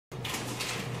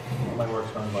my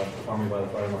work's done for me by the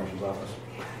fire marshal's office.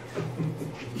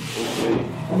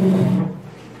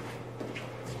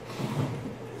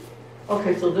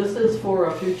 Okay, so this is for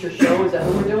a future show, is that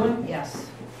what we're doing? Yes.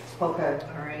 Okay.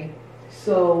 All right.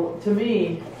 So, to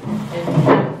me,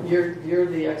 and you're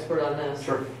the expert on this.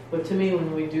 Sure. But to me,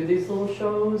 when we do these little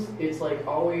shows, it's like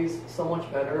always so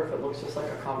much better if it looks just like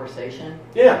a conversation.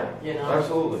 Yeah, You know?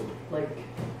 absolutely. Like,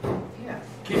 Yeah.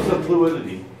 Keeps the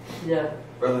fluidity yeah,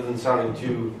 rather than sounding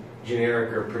too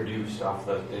generic or produced off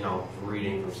the,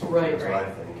 reading from something. Right, That's what I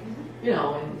right. think. you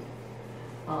know,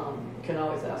 and can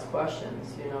always ask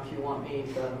questions. You know, if you want me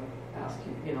to ask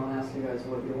you guys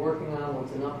what you're working on,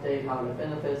 what's an update, how it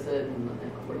benefits it, and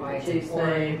what Why the it's chief's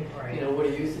saying. Right. You know, what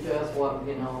do you suggest? What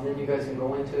and then you guys can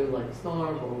go into like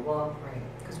storms, blah blah blah. Right.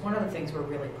 Because one of the things we're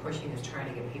really pushing is trying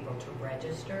to get people to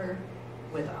register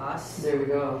with us. There we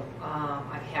go.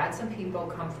 I've had some people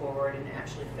come forward and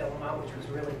actually fill them out, which was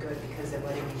really good because they're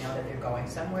letting me know that they're going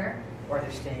somewhere or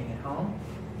they're staying at home.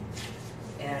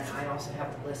 And I also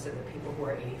have the list of the people who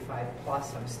are 85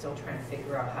 plus. I'm still trying to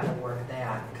figure out how to work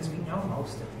that because we know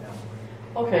most of them.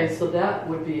 Okay, so that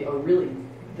would be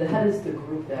that is the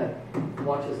group that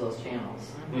watches those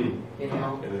channels. Mm. You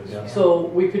know. It is. Yeah. So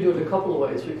we could do it a couple of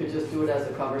ways. We could just do it as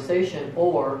a conversation,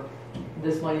 or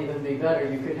this might even be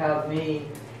better. You could have me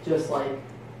just like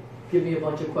give me a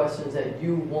bunch of questions that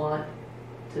you want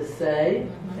to say,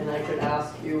 and I could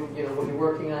ask you, what you're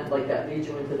working on, like that leads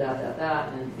you into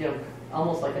that, and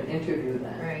almost like an interview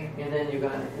then. Right. And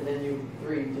then you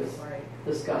three just Right.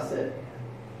 discuss it.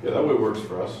 Yeah, that way works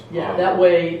for us. Yeah, that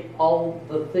way all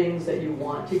the things that you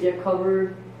want to get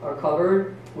covered are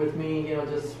covered with me,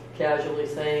 just casually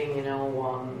saying,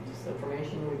 just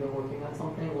information, we've been working on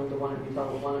something, Linda, why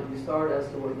don't you start as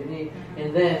to what you need,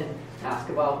 and then ask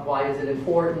about why is it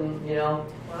important, Well,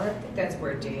 I think that's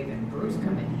where Dave and Bruce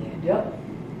come in handy. Yep.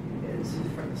 Is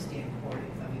from the standpoint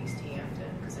of East Hampton,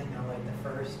 because I know like the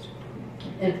first.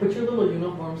 And put your little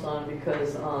uniforms on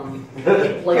because,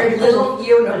 Your little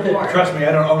uniform. Trust me,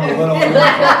 I don't own a little.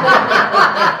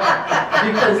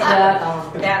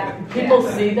 because people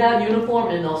see that uniform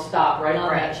and they'll stop right on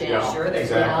Right. that channel. Yeah, Sure, they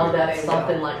exactly. That's They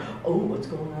something will. like, oh, what's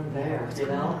going on there? What's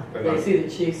going on? They see the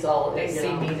Chiefs all. They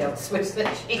see me, they'll switch the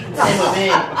Same sheets. with me.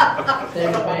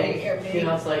 Same Don't wanna with hear me. me.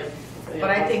 It's like. But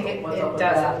I think it what's up with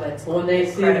does, that? it lets When they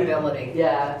see credibility.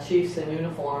 Yeah, Chiefs in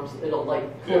uniforms, it'll like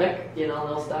click.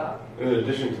 They'll stop. In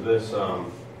addition to this,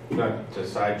 not to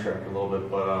sidetrack a little bit,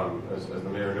 but as the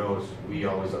mayor knows, we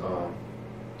always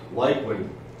like when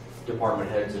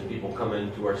department heads and people come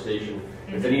into our station,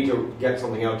 if they need to get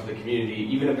something out to the community,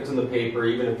 even if it's in the paper,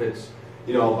 even if it's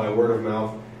by word of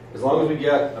mouth, as long as we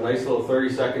get a nice little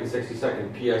 30-second,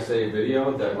 60-second PSA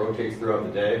video that rotates throughout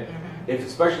the day,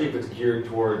 especially if it's geared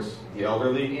towards the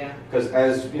elderly, Yeah. because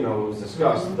as was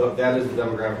discussed, that is the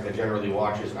demographic that generally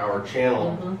watches our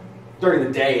channel during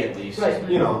the day at least. Right.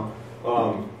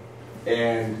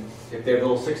 And if they have a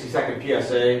little 60-second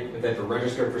PSA, if they have to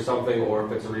register for something, or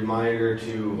if it's a reminder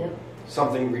to Yep.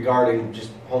 something regarding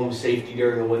just home safety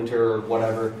during the winter or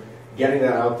whatever, getting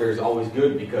that out there is always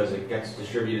good because it gets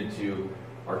distributed to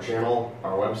our channel,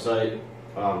 our website.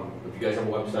 If you guys have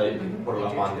a website, you can put it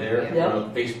up on there.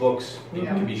 Yep. Facebooks Mhm.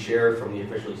 can be shared from the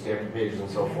officially stamped pages and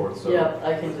so forth. So Yeah,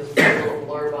 I can just put a little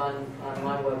blurb on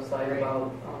my website Right.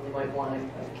 about you might want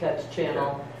to catch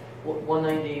channel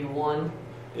 191.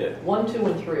 yeah. 1, 2,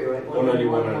 and 3, right?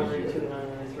 191, 192,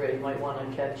 193. You might want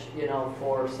to catch,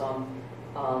 for some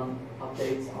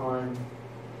updates on.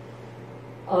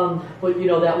 But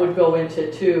that would go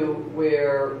into too,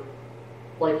 where,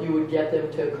 like, you would get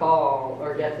them to call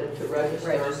or get them to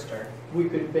register. We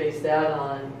could base that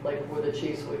on, like, where the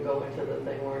Chiefs would go into the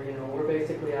thing where, we're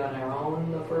basically on our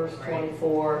own the first Right.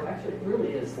 24. Actually, it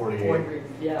really is 48.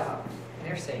 Yeah. And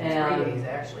they're saying And, 3 days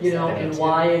actually. and 72.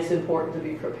 why it's important to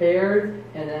be prepared,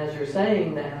 and as you're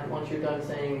saying that, once you're done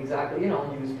saying exactly,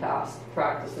 use past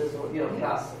practices, or,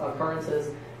 past occurrences,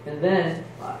 and then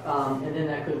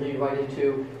that could lead right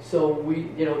into, so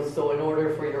in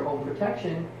order for your own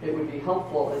protection, it would be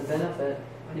helpful and benefit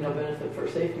for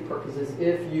safety purposes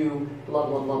if you blah,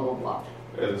 blah, blah, blah, blah.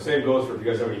 The same goes for if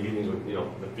you guys have any meetings with, the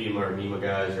FEMA or NEMA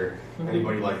guys or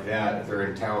anybody like that, if they're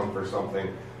in town for something.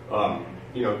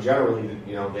 Generally,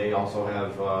 they also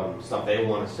have stuff they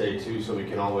want to say too, so we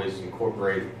can always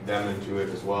incorporate them into it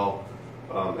as well.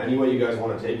 Any way you guys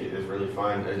want to take it is really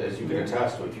fine. As you can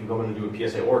attest, if you go in and do a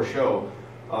PSA or a show,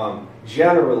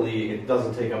 generally it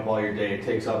doesn't take up all your day. It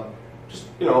takes up just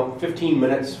 15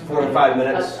 minutes, 45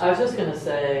 minutes. I was just going to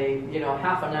say,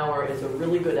 half an hour is a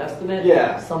really good estimate.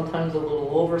 Yeah. Sometimes a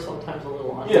little over, sometimes a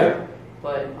little under. Yeah.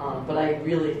 But I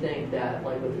really think that,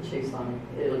 like with the Chiefs on,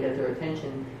 it'll get their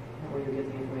attention. That way you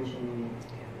get the information you need.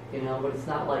 You know, but it's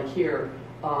not like here,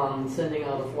 sending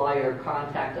out a flyer,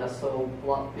 contact us, so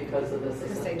because of this.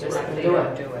 Because they They're just not gonna they do don't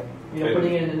it. do it. You know,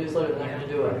 putting it in the newsletter, they're not gonna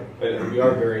do it. And we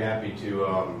are very happy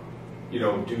to,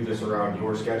 do this around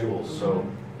your schedules. So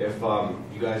if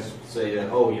you guys say that,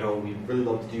 oh, we'd really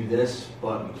love to do this,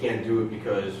 but we can't do it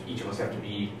because each of us have to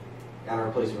be at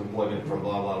our place of employment from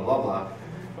blah, blah, blah,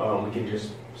 blah, we can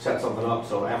just set something up.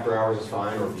 So after hours is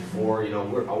fine, or before, we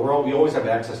always have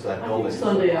access to that I building. think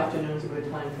Sunday afternoon's a good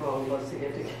time for all of us to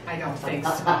get together. I don't think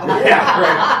so. Yeah,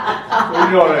 right. Well,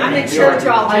 you know what I I'm mean. in church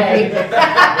all day.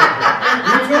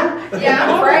 Yeah,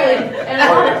 I'm praying. And a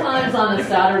lot of times on a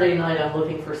Saturday night, I'm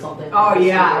looking for something. Oh,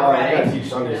 yeah. Oh, I gotta teach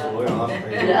Sunday school.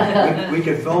 Yeah. We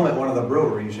could film at one of the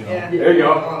breweries, Yeah. There you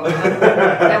go.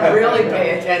 And really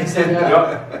pay attention.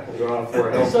 Yep. Go on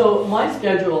for it. So my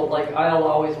schedule, like I'll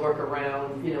always work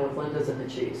around, with Linda's and the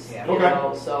Chiefs. Yeah. You Okay.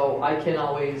 know, so I can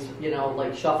always,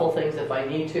 like shuffle things if I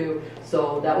need to.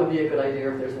 So that would be a good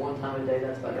idea if there's one time a day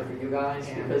that's better for you guys,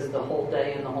 Yeah. because the whole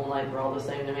day and the whole night are all the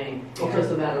same to me. It's Okay.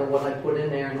 just a matter of what I put in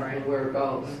there and Right. where it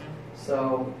goes. Mhm.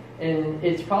 So, and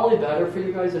it's probably better for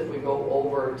you guys if we go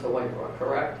over to White Brook,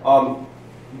 correct?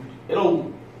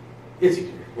 It's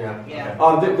easier. Yeah.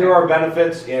 Yeah. There are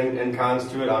benefits and cons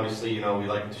to it. Obviously, we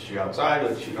like to shoot outside, we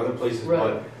like to shoot other places, Right.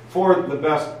 but for the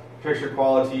best picture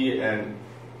quality and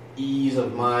ease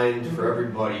of mind for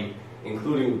everybody,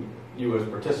 including you as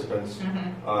participants,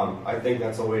 Mhm. I think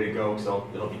that's the way to go. So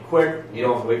it'll be quick. You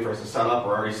don't have to wait for us to set up.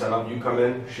 We're already set up. You come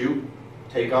in, shoot,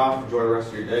 take off, enjoy the rest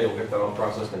of your day. We'll get that all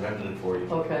processed and edited for you.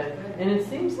 Okay, and it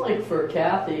seems like for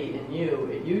Kathy and you,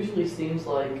 it usually seems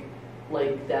like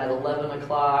that 11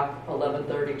 o'clock,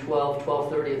 11:30, 12,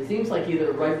 12:30. It seems like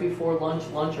either right before lunch,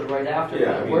 or right after.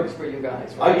 Yeah, That I mean, works for you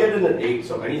guys, I right? get in at 8,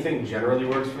 so anything generally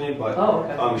works for me. But Oh,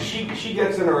 okay. she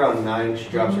gets in around 9. She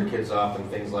drops her kids off and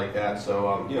things like that.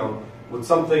 So with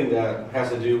something that has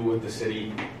to do with the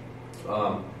city,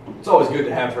 it's always good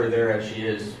to have her there as she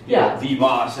is. Yeah. The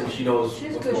boss, and she knows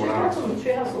She's what's good. going on. She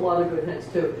has a lot of good hints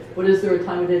too. But is there a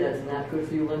time of day that's not good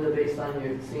for you, Linda, based on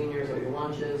your seniors or your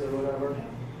lunches or whatever?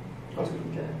 Okay.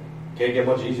 Can't get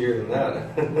much easier than that.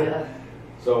 Yeah.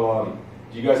 So,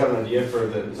 do you guys have an idea for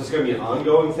is this going to be an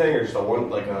ongoing thing or just a one,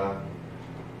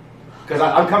 because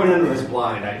I'm coming into this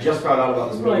blind. I just found out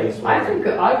about this meeting Right. this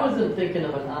morning. I wasn't thinking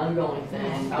of an ongoing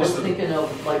thing. I was thinking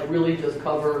of really just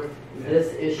cover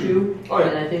this issue. Oh, yeah.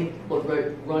 And I think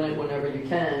run it whenever you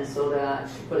can, so that,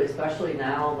 but especially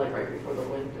now, like right before the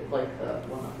winter,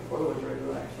 not before the winter,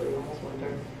 but actually almost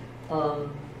winter.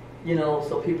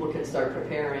 So people can start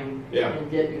preparing Yeah. and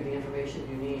get you the information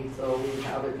you need, so we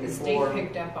have it The state before.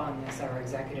 picked up on this, our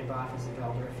Executive Office of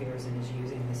Elder Affairs, and is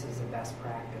using this as a best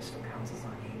practice for councils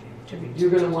on aging.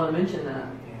 You're going to want to mention that.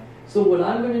 Yeah. So what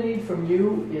I'm going to need from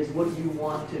you is what you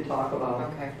want to talk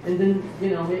about. Okay. And then,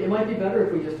 it might be better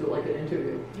if we just do it like an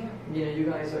interview. Yeah. You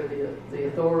guys are the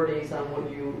authorities on what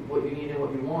you need and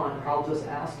what you want. I'll just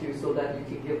ask you so that you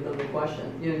can give them the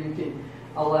question.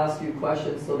 I'll ask you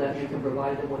questions so that you can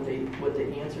provide them with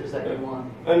the answers that you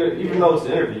want. And even though it's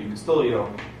an interview, you can still,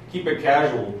 keep it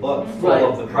casual, but full Right.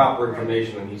 of the proper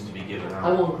information that needs to be given I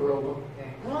out. won't grill them. Okay.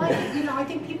 Well, I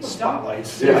think people don't.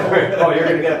 Spotlights. Yeah. Oh, you're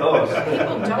gonna get those.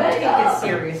 People don't take it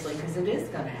seriously because it is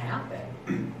going to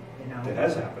happen. It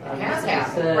has happened. It has I was gonna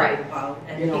happened, say, right? Well,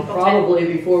 and people probably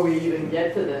before we even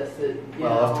get to this,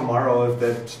 Well, if tomorrow, if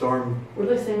that storm, What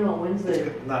are they saying on Wednesday?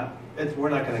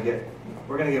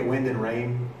 we're going to get wind and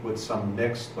rain with some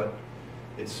mix, but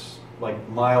it's like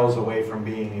miles away from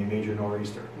being a major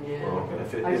nor'easter. Yeah. Oh,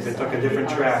 okay. If it took a different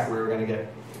track, we were going to get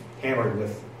hammered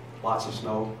with lots of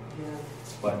snow. Yeah.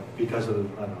 But because of,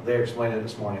 I don't know, they explained it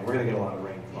this morning, we're going to get a lot of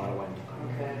rain, a lot of wind.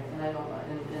 Okay, and I don't,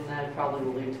 and that probably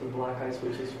will lead to the black ice,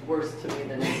 which is worse to me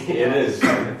than anything It else. is.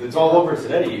 It's all over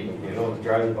today, even. It's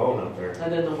driving the bone out there.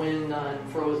 And then the wind on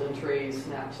frozen trees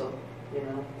snaps them,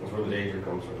 That's where the danger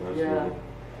comes from. Yeah. Absolutely.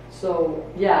 So,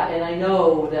 yeah, and I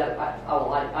know that,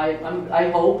 I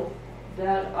hope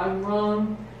that I'm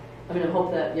wrong. I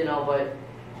hope that, but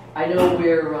I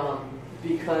know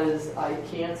because I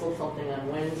canceled something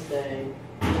on Wednesday,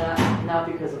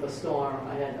 not because of a storm.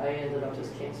 I ended up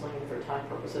just canceling it for time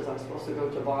purposes. I was supposed to go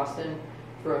to Boston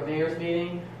for a mayor's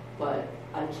meeting, but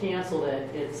I canceled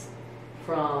it. It's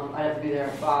I have to be there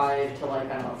at 5 to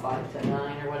 5 to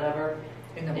 9 or whatever.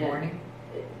 In the morning?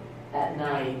 At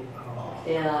night. Oh.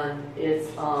 And it's,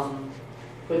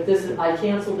 but I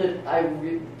canceled it,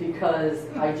 because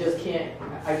I just can't,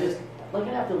 I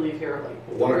have to leave here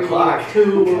at 1 3 o'clock.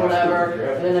 2 or whatever,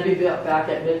 Yeah. and then I'd be back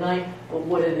at midnight. But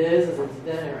what it is it's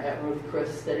dinner at Ruth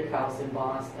Chris Steakhouse in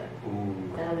Boston.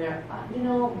 Ooh. And I'm there,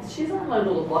 she's on my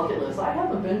little bucket list. I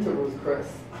haven't been to Ruth Chris.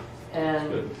 And,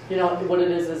 Good. you know, what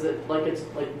it is it's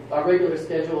like our regular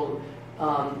scheduled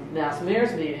NAS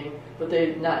mayor's meeting, but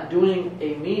they're not doing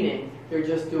a meeting, they're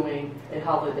just doing a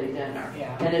holiday dinner.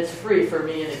 Yeah. And it's free for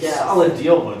me and a guest. Solid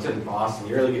deal, but it's in Boston.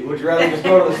 Would you rather just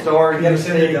go to the store and get a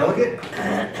steak? delegate?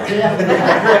 Yeah.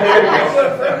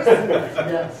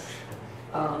 Yes.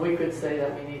 We could say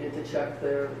that we needed to check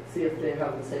see if they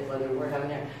have the same weather we're having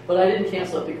there. But I didn't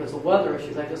cancel it because of weather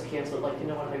issues. I just canceled, like, you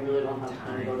know what, I really don't have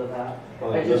time to go to that.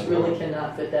 Well, I just really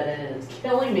cannot fit that in, and it's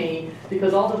killing me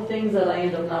because all the things that I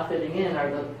end up not fitting in are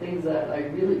the things that I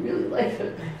really, really like.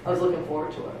 I was looking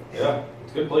forward to it. Yeah,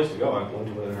 it's a good place to go. I've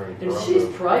been to it. And she's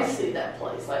pricey, that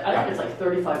place. I think it's like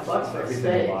 $35 for a Everything in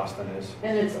stay. Boston is.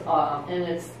 And it's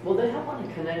well, they have one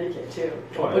in Connecticut too.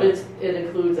 Oh, yeah. But it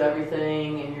includes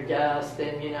everything and your guest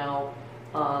and, you know,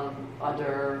 hors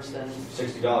d'oeuvres and.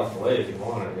 $60 filet if you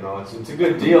want it. You know, it's a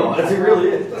good deal. It really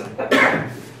is.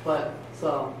 But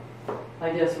so, I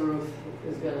guess Ruth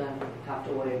is gonna have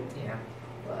to wait. Yeah,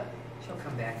 But she'll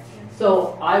come back again.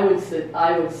 so I would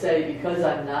say because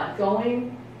I'm not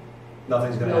going,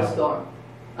 Nothing's gonna no happen. storm.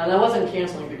 And I wasn't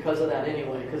canceling because of that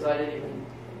anyway, because I didn't even,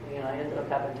 you know, I ended up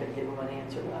having to give him an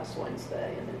answer last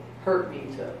Wednesday, and it hurt me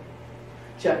to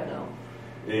check no.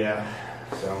 Yeah,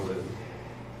 sounds good.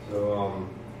 So,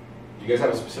 do you guys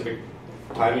have a specific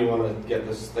time you want to get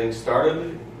this thing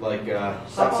started? Like,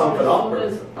 set something up? Or?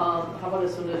 How about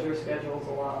as soon as your schedules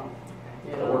allow?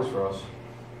 You That know, works for us.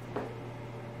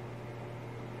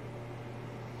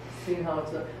 seeing how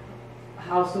it's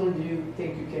how soon do you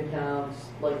think you can have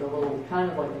like a little,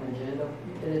 kind of like an agenda?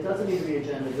 And it doesn't need to be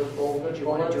agenda, just bullets. Do you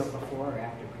want to do it before or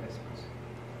after Christmas?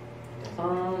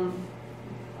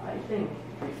 I think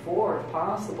before if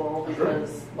possible,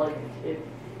 because like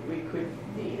we could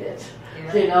need it.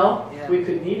 Yeah. You know, Yeah. we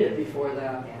could need it before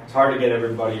that. Yeah. It's hard to get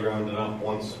everybody rounded up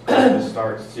once Christmas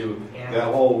starts too. Yeah.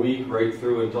 That whole week, right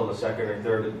through until the second or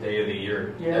third day of the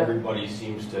year, Yeah. everybody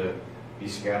seems to be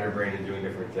scatterbrained and doing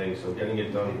different things. So getting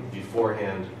it done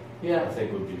beforehand, I Yeah,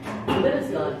 think would be. and then it's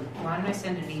done. Why don't I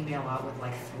send an email out with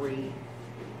like 3 It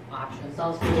options?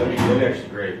 sounds good to That'd me. be actually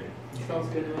great. Sounds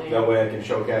good to me. That way I can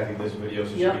show Kathy this video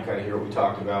so she Yep. can kind of hear what we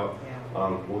talked about. Yeah.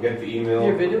 We'll get the email.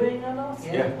 You're videoing on us?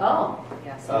 Yeah. Oh.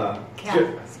 Yes.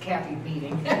 Ju- It's Kathy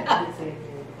meeting.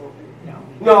 No.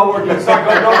 No, we're good. It's not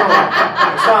going. No.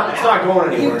 It's not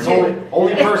going anywhere. It's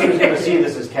only person who's going to see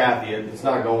this is Kathy. It's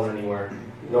not going anywhere.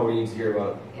 Nobody needs to hear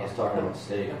about us talking about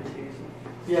steak.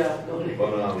 Yeah. Nobody.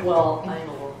 But Well, I'm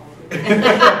a little hungry.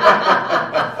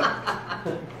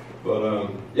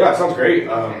 Yeah, it sounds great.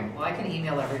 Okay. Well, I can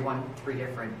email everyone 3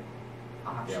 different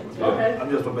options. Yeah. Okay. I'm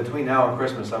just, but between now and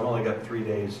Christmas, I've only got 3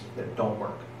 days that don't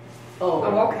work. Oh.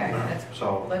 Oh, okay.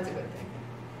 So, That's a good thing.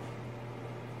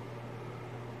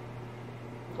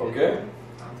 Okay.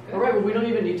 Sounds good. All right, well, we don't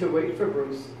even need to wait for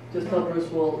Bruce. Just tell Bruce,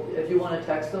 well, if you want to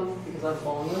text him, because I'm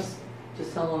phoneless,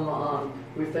 just tell him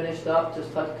we finished up,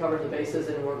 just covered the bases,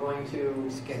 and we're going to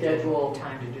schedule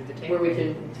time to do the tape. where we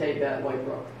can tape at White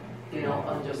Brook. You know,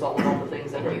 and just all the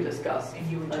things that we discussed. And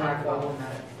you would And talk our about phone. the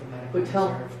medical But tell-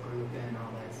 reserve group and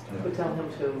all that stuff. But tell him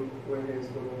to where his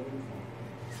little.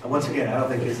 and once again, I don't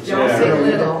think it's. Don't Yeah. say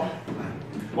little.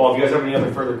 Well, if you guys have any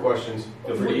other further questions,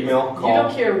 feel free to email, You call.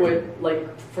 don't care what, like,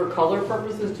 for color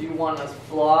purposes, do you want us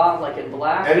blah, like in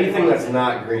black? Anything that's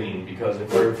not green, because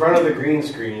if we're in front of the green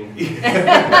screen, if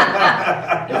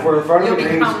we're in front of You'll the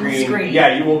green become the screen, screen.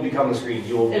 yeah, you will become the screen.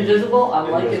 You will be Invisible? I'm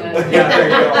liking it. Yeah, there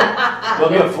you go. We'll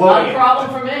be a Not a floating, problem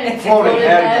for me. floating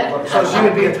head. So she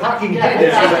would be a talking Yeah.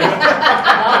 head. Not a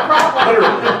problem.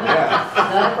 Literally, yeah.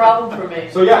 Not a problem for me.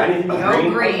 So yeah, anything No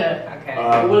green, green. Okay.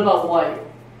 Okay. What about white?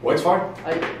 white's fine.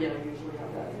 I, usually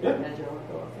have that Yeah.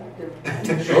 angelical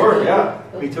effect. Sure, yeah.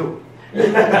 Me too.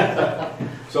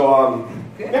 So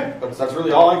Good. yeah, that's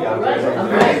really all I got. All right, Can I'm I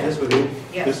ready. share this with you?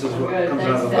 Yes. This is what Good, comes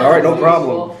thanks, out of the. Dad. All right, no That's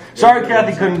problem. useful. Sorry,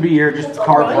 Kathy couldn't be here. Just That's all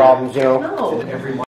car right. problems, you know. No. Every